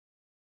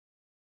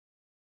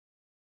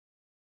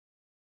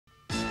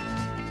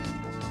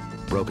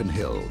Broken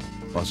Hill,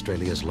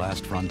 Australia's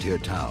last frontier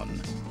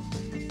town.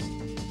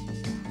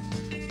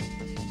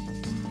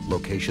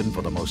 Location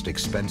for the most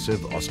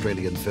expensive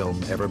Australian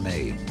film ever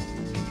made,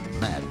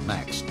 Mad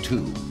Max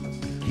 2.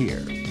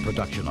 Here,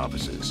 production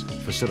offices,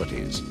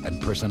 facilities,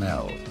 and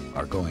personnel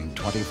are going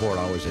 24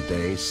 hours a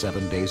day,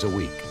 7 days a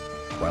week,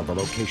 while the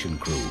location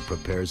crew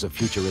prepares a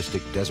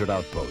futuristic desert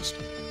outpost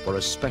for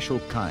a special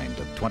kind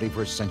of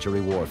 21st century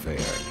warfare.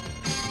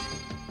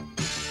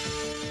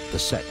 The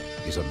set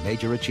is a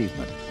major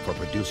achievement for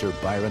producer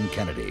Byron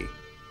Kennedy.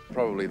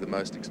 Probably the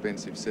most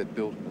expensive set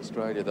built in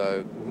Australia,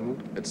 though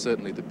it's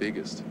certainly the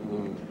biggest.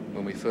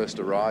 When we first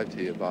arrived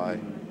here by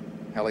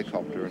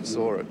helicopter and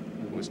saw it,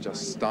 it was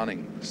just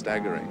stunning,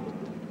 staggering.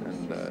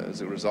 And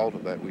as a result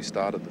of that, we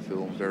started the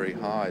film very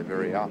high,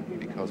 very up,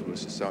 because we were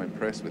just so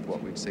impressed with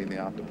what we'd seen the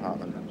art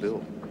department had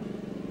built.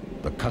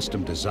 The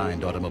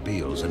custom-designed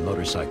automobiles and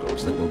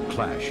motorcycles that will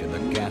clash in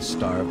the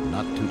gas-starved,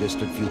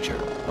 not-too-distant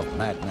future of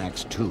Mad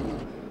Max 2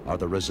 are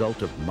the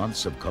result of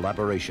months of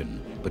collaboration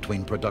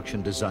between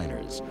production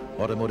designers,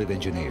 automotive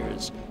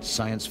engineers,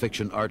 science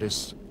fiction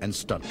artists, and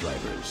stunt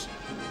drivers.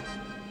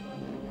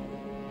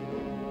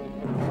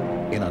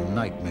 In a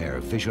nightmare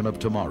vision of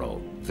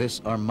tomorrow,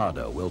 this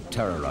armada will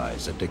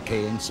terrorize a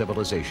decaying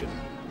civilization.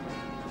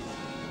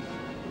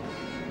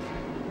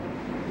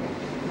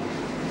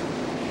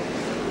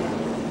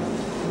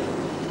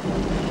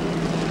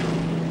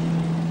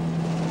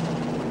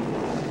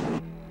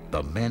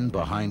 The men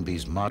behind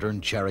these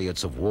modern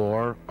chariots of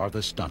war are the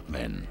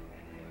stuntmen.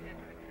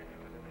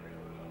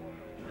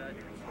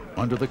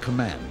 Under the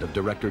command of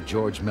director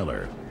George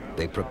Miller,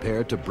 they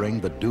prepare to bring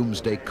the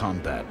doomsday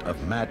combat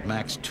of Mad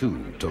Max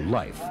 2 to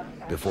life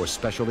before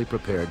specially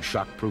prepared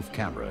shockproof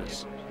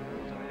cameras.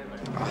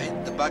 I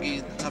hit the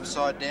buggy that's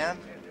upside down.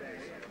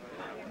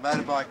 The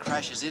motorbike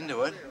crashes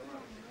into it.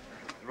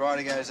 The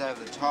rider goes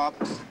over the top.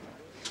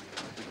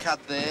 We cut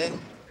there,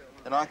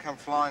 and I come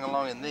flying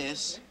along in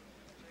this,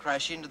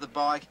 crash into the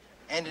bike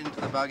and into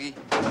the buggy,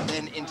 and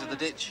then into the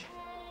ditch.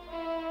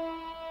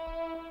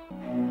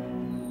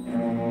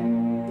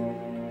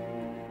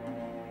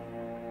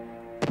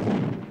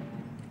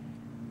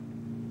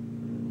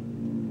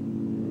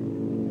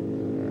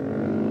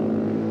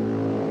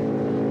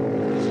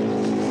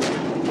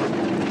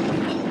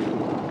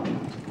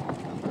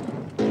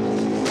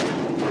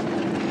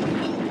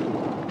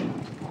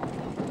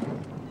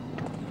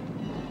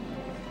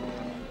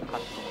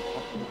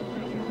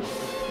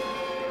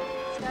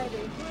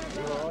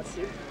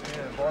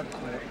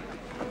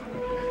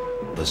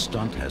 The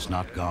stunt has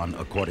not gone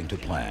according to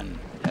plan.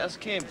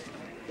 Ask him.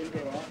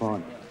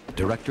 Fine.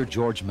 Director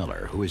George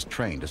Miller, who is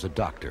trained as a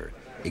doctor,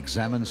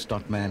 examines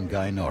stuntman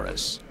Guy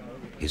Norris.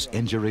 His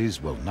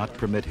injuries will not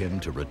permit him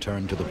to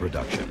return to the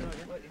production.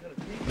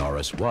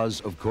 Norris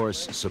was, of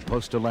course,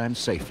 supposed to land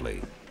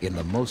safely in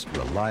the most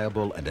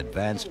reliable and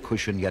advanced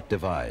cushion yet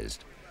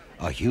devised,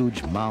 a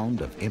huge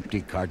mound of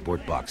empty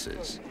cardboard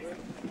boxes.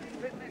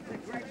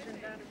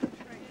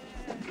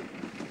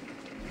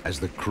 As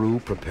the crew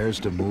prepares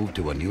to move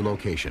to a new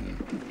location,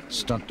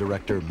 stunt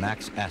director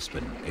Max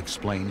Aspen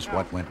explains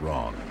what went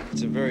wrong.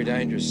 It's a very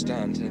dangerous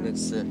stunt, and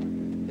it's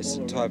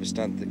the type of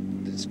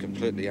stunt that's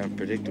completely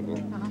unpredictable.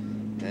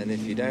 And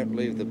if you don't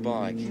leave the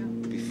bike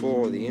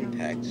before the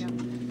impact,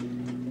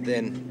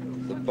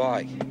 then the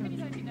bike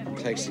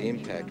takes the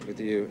impact with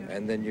you,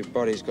 and then your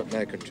body's got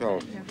no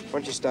control.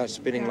 Once you start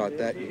spinning like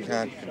that, you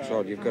can't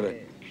control. You've got to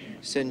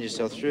send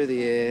yourself through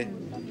the air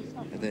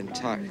and then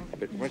tuck.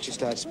 But once you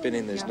start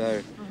spinning, there's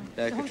no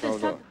control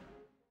at all.